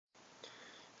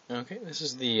Okay, this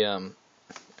is the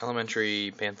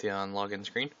elementary Pantheon login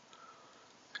screen,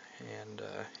 and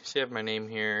you see I have my name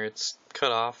here. It's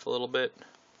cut off a little bit.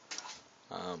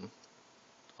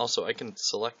 Also, I can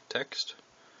select text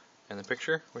and the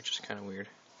picture, which is kind of weird,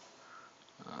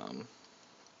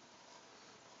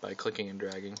 by clicking and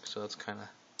dragging. So that's kind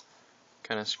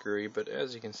of screwy. But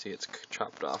as you can see, it's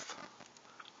chopped off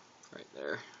right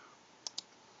there.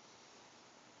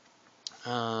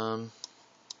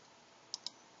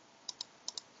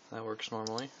 That works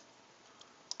normally.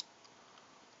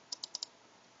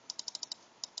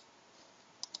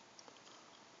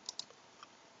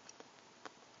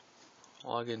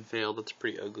 Login failed. That's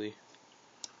pretty ugly.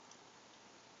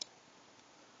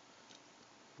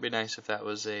 It'd be nice if that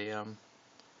was a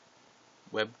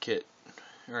WebKit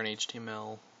or an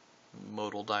HTML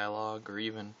modal dialog, or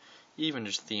even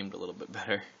just themed a little bit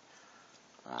better.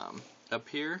 Up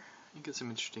here, you get some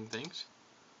interesting things.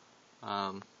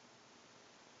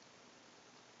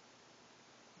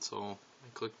 So I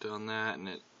clicked on that and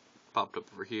it popped up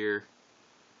over here,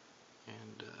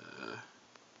 and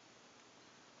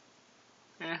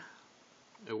yeah,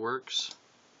 it works,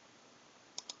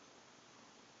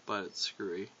 but it's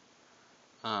screwy.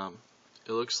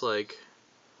 It looks like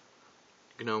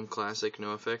GNOME Classic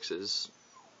NoFX is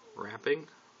wrapping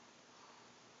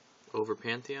over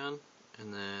Pantheon,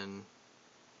 and then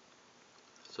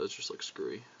so it just looks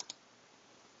screwy.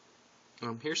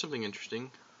 Here's something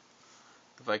interesting.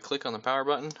 If I click on the power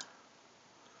button,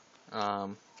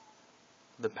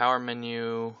 the power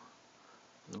menu,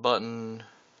 the button,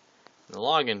 the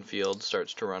login field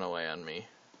starts to run away on me.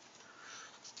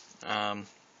 And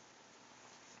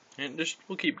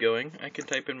we'll keep going. I can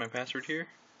type in my password here,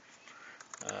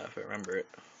 if I remember it.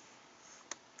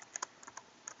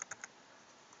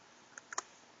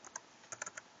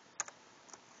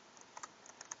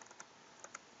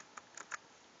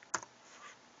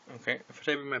 Okay, if I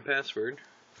type in my password,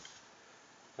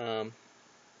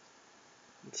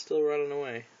 it's still running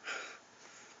away.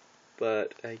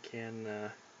 But I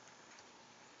can,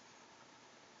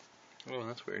 oh,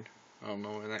 that's weird. I don't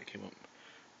know where that came up.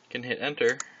 I can hit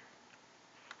enter,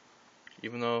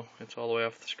 even though it's all the way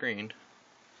off the screen.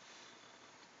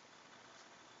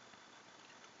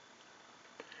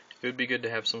 It would be good to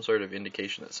have some sort of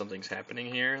indication that something's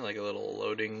happening here, like a little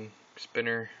loading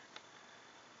spinner.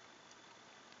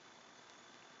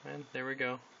 And there we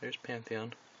go. There's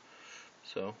Pantheon.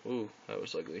 So, ooh, that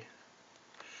was ugly.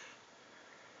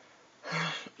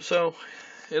 So,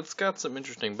 it's got some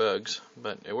interesting bugs,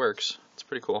 but it works. It's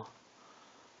pretty cool.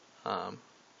 I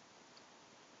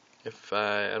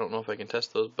don't know if I can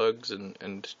test those bugs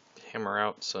and hammer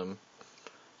out some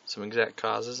exact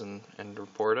causes and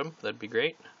report them. That'd be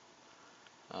great.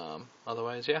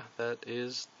 Otherwise, yeah, that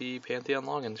is the Pantheon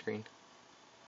login screen.